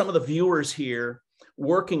some of the viewers here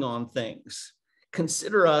working on things.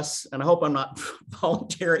 Consider us, and I hope I'm not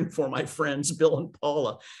volunteering for my friends, Bill and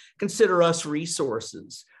Paula, consider us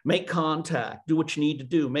resources. Make contact, do what you need to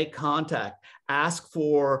do, make contact, ask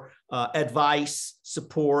for advice,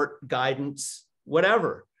 support, guidance,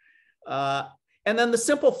 whatever. And then the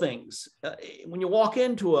simple things, when you walk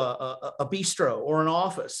into a bistro or an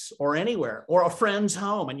office or anywhere, or a friend's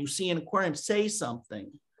home and you see an aquarium, say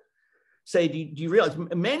something. Say, do you realize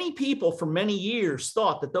many people for many years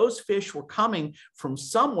thought that those fish were coming from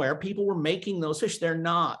somewhere? People were making those fish. They're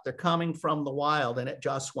not. They're coming from the wild, and it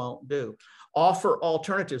just won't do. Offer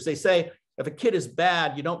alternatives. They say if a kid is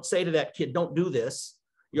bad, you don't say to that kid, don't do this.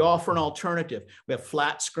 You offer an alternative. We have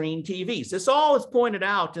flat screen TVs. This all is pointed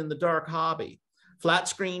out in the dark hobby. Flat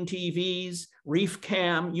screen TVs, reef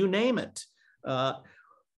cam, you name it.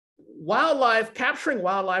 Wildlife, capturing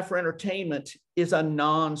wildlife for entertainment is a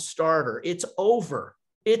non-starter. It's over.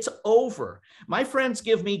 It's over. My friends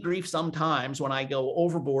give me grief sometimes when I go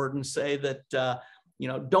overboard and say that,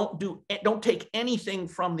 don't take anything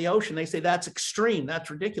from the ocean. They say that's extreme. That's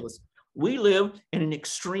ridiculous. We live in an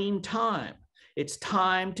extreme time. It's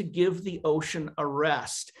time to give the ocean a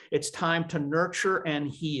rest. It's time to nurture and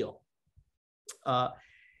heal.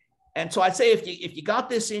 And so I'd say if you got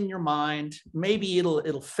this in your mind, maybe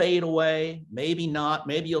it'll fade away, maybe not,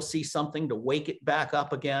 maybe you'll see something to wake it back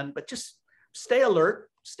up again, but just stay alert,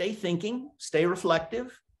 stay thinking, stay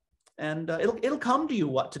reflective, and it'll come to you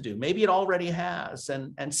what to do. Maybe it already has,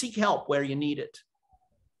 and seek help where you need it.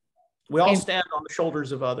 We all stand on the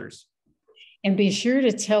shoulders of others. And be sure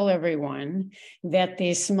to tell everyone that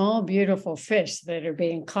these small, beautiful fish that are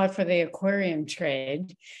being caught for the aquarium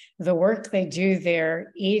trade, the work they do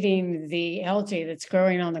there, eating the algae that's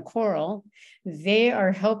growing on the coral, they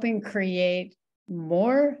are helping create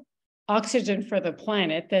more oxygen for the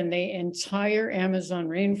planet than the entire Amazon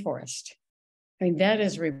rainforest. I mean, that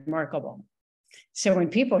is remarkable. So when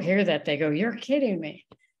people hear that, they go, you're kidding me.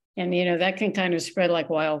 And, that can kind of spread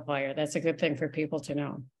like wildfire. That's a good thing for people to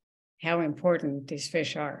know. How important these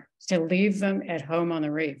fish are, to leave them at home on the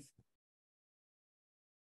reef.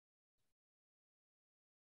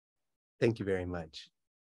 Thank you very much.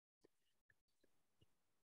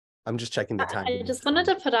 I'm just checking the time. I just wanted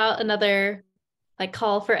to put out another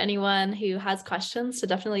call for anyone who has questions to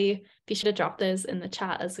definitely be sure to drop those in the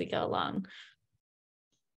chat as we go along.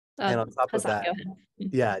 And on top of that,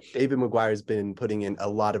 yeah, David McGuire has been putting in a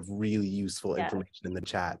lot of really useful information in the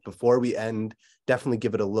chat. Before we end, definitely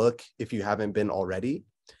give it a look if you haven't been already.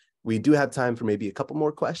 We do have time for maybe a couple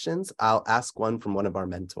more questions. I'll ask one from one of our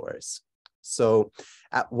mentors. So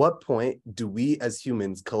at what point do we as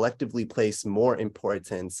humans collectively place more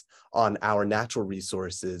importance on our natural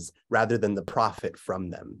resources rather than the profit from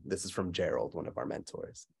them? This is from Gerald, one of our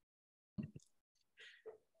mentors.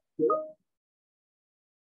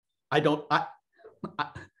 I don't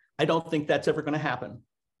think that's ever going to happen.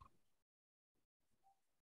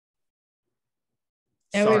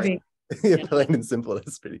 That would be plain and simple.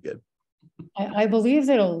 That's pretty good. I believe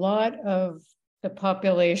that a lot of the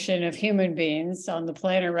population of human beings on the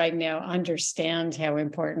planet right now understand how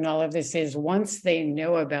important all of this is once they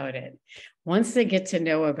know about it, once they get to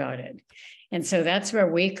know about it. And so that's where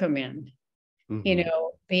we come in,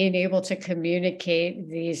 being able to communicate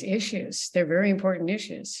these issues. They're very important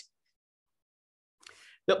issues.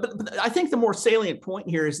 But I think the more salient point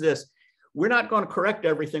here is this. We're not going to correct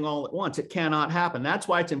everything all at once. It cannot happen. That's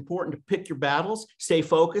why it's important to pick your battles, stay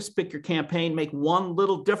focused, pick your campaign, make one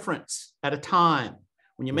little difference at a time.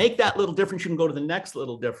 When you make that little difference, you can go to the next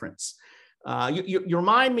little difference. You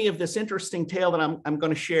remind me of this interesting tale that I'm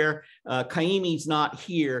going to share. Kaimi's not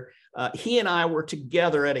here. He and I were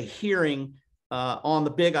together at a hearing on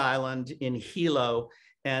the Big Island in Hilo.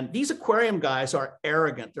 And these aquarium guys are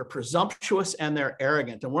arrogant. They're presumptuous and they're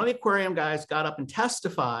arrogant. And one of the aquarium guys got up and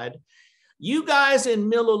testified, you guys in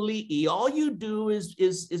Miloli'i, all you do is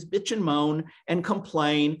bitch and moan and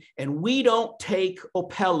complain, and we don't take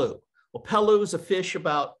opelu. Opelu is a fish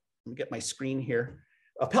about, let me get my screen here.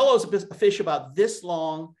 Opelu is a fish about this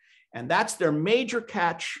long, and that's their major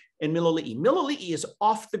catch in Miloli'i. Miloli'i is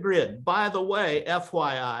off the grid. By the way,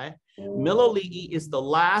 FYI, Miloli'i is the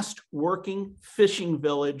last working fishing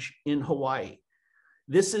village in Hawaii.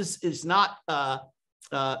 This is not,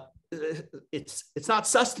 it's not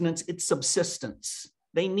sustenance, it's subsistence.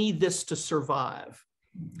 They need this to survive.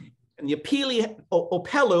 And the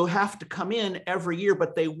opelu have to come in every year,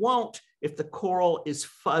 but they won't if the coral is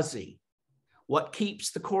fuzzy. What keeps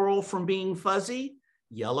the coral from being fuzzy?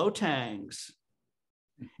 Yellow tangs.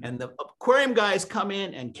 And the aquarium guys come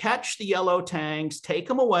in and catch the yellow tangs, take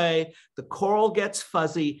them away, the coral gets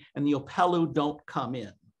fuzzy, and the opelu don't come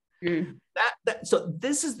in. So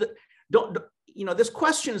this is the, this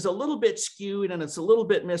question is a little bit skewed and it's a little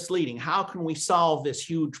bit misleading. How can we solve this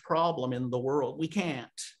huge problem in the world? We can't.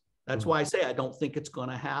 That's why I say I don't think it's going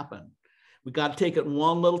to happen. We got to take it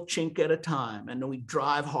one little chink at a time, and then we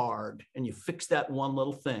drive hard and you fix that one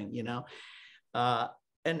little thing,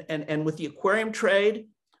 And with the aquarium trade,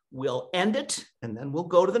 we'll end it and then we'll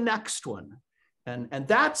go to the next one. And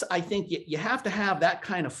that's, I think you have to have that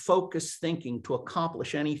kind of focused thinking to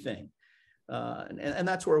accomplish anything. And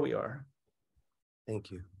that's where we are.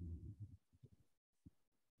 Thank you.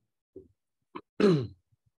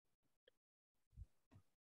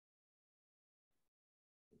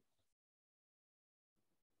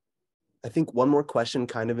 I think one more question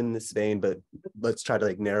kind of in this vein, but let's try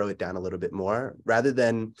to narrow it down a little bit more. Rather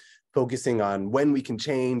than focusing on when we can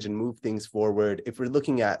change and move things forward, if we're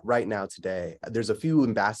looking at right now today, there's a few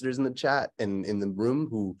ambassadors in the chat and in the room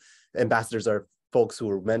who ambassadors are folks who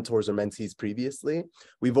were mentors or mentees previously.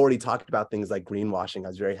 We've already talked about things like greenwashing. I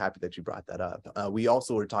was very happy that you brought that up. We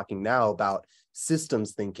also are talking now about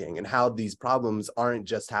systems thinking and how these problems aren't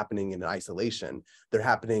just happening in isolation. They're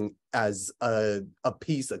happening as a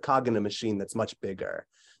cog in a machine that's much bigger.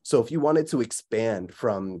 So if you wanted to expand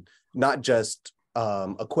from not just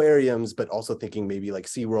aquariums, but also thinking maybe like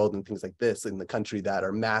SeaWorld and things like this in the country that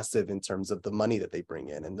are massive in terms of the money that they bring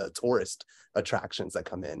in and the tourist attractions that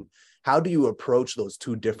come in. How do you approach those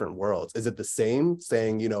two different worlds? Is it the same,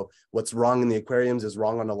 saying, what's wrong in the aquariums is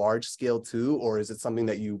wrong on a large scale too? Or is it something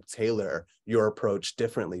that you tailor your approach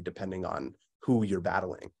differently depending on who you're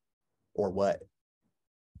battling or what?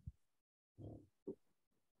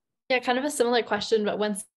 Yeah, kind of a similar question, but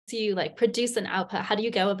once you produce an output, how do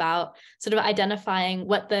you go about sort of identifying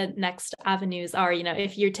what the next avenues are?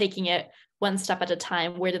 If you're taking it one step at a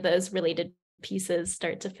time, where do those related pieces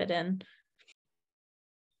start to fit in?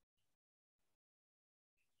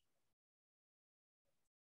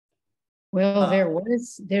 Well,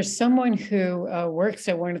 there's someone who works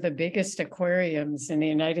at one of the biggest aquariums in the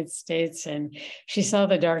United States, and she saw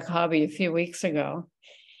the Dark Hobby a few weeks ago.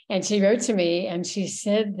 And she wrote to me and she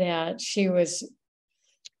said that she was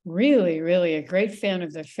really, really a great fan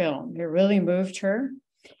of the film. It really moved her.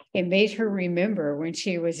 It made her remember when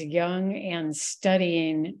she was young and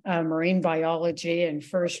studying marine biology and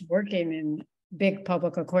first working in big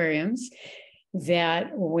public aquariums,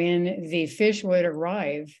 that when the fish would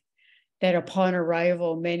arrive, that upon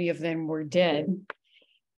arrival, many of them were dead.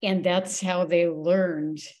 And that's how they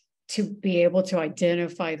learned to be able to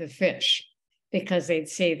identify the fish, because they'd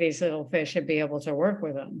see these little fish and be able to work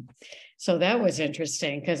with them. So that was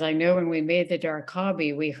interesting, because I know when we made the Dark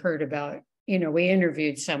Hobby, we heard about, we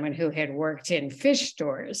interviewed someone who had worked in fish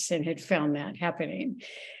stores and had found that happening.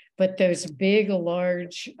 But those big,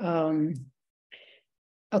 large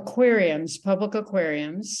aquariums, public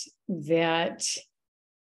aquariums that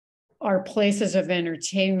are places of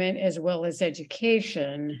entertainment as well as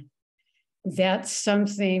education, that's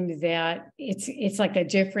something that it's like a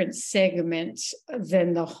different segment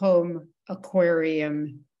than the home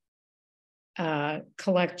aquarium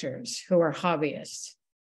collectors who are hobbyists.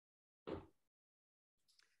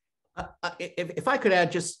 If I could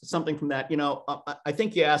add just something from that, I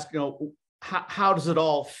think you asked, how does it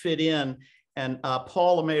all fit in? And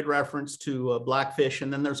Paula made reference to Blackfish,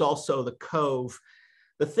 and then there's also the Cove.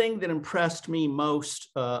 The thing that impressed me most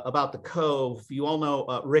about the Cove, you all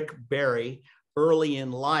know Rick Barry. Early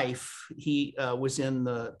in life, he was in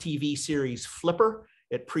the TV series Flipper.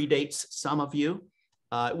 It predates some of you.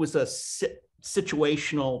 It was a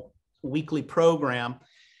situational weekly program.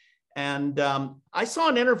 And I saw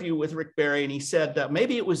an interview with Rick Barry, and he said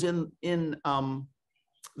maybe it was in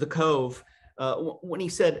the Cove when he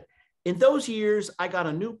said, in those years, I got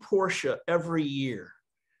a new Porsche every year.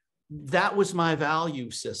 That was my value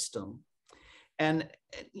system. And,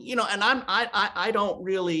 you know, and I don't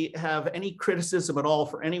really have any criticism at all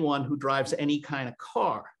for anyone who drives any kind of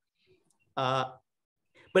car.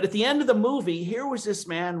 But at the end of the movie, here was this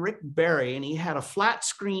man, Rick Barry, and he had a flat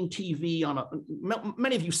screen TV on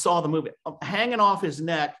many of you saw the movie, hanging off his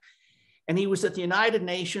neck. And he was at the United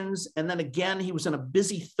Nations. And then again, he was in a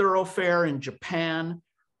busy thoroughfare in Japan,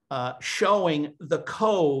 showing the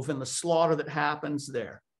Cove and the slaughter that happens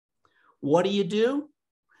there. What do?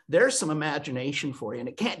 There's some imagination for you, and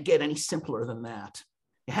it can't get any simpler than that.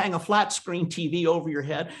 You hang a flat screen TV over your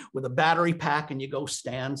head with a battery pack and you go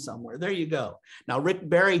stand somewhere. There you go. Now, Rick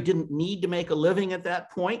Barry didn't need to make a living at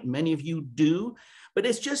that point. Many of you do, but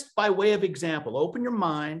it's just by way of example. Open your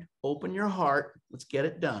mind, open your heart. Let's get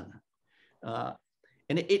it done. And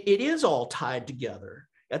it is all tied together.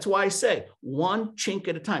 That's why I say one chink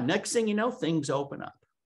at a time. Next thing you know, things open up.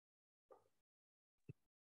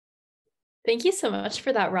 Thank you so much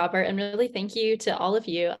for that, Robert. And really thank you to all of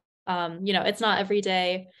you. You know, it's not every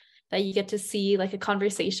day that you get to see like a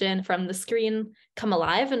conversation from the screen come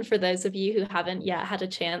alive. And for those of you who haven't yet had a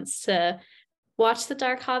chance to watch The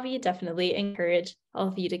Dark Hobby, definitely encourage all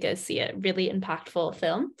of you to go see it. Really impactful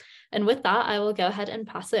film. And with that, I will go ahead and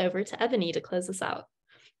pass it over to Ebony to close us out.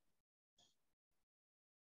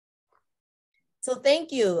 So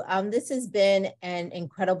thank you. This has been an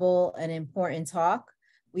incredible and important talk.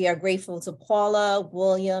 We are grateful to Paula,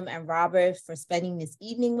 William, and Robert for spending this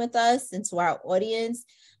evening with us. And to our audience,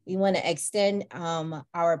 we want to extend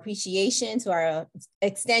your appreciation to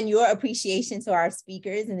our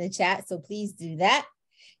speakers in the chat. So please do that.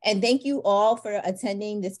 And thank you all for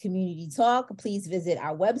attending this community talk. Please visit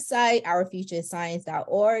our website,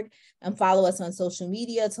 ourfuturescience.org, and follow us on social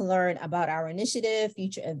media to learn about our initiative,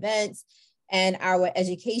 future events, and our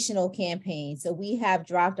educational campaign. So we have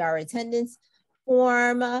dropped our attendance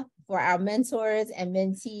form for our mentors and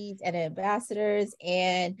mentees and ambassadors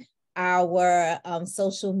and our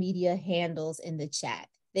social media handles in the chat.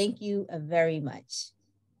 Thank you very much.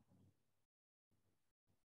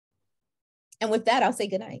 And with that, I'll say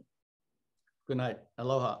good night. Good night.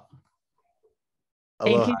 Aloha.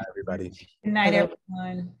 Aloha, everybody. Good night,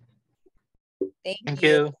 everyone. Thank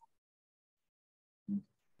you.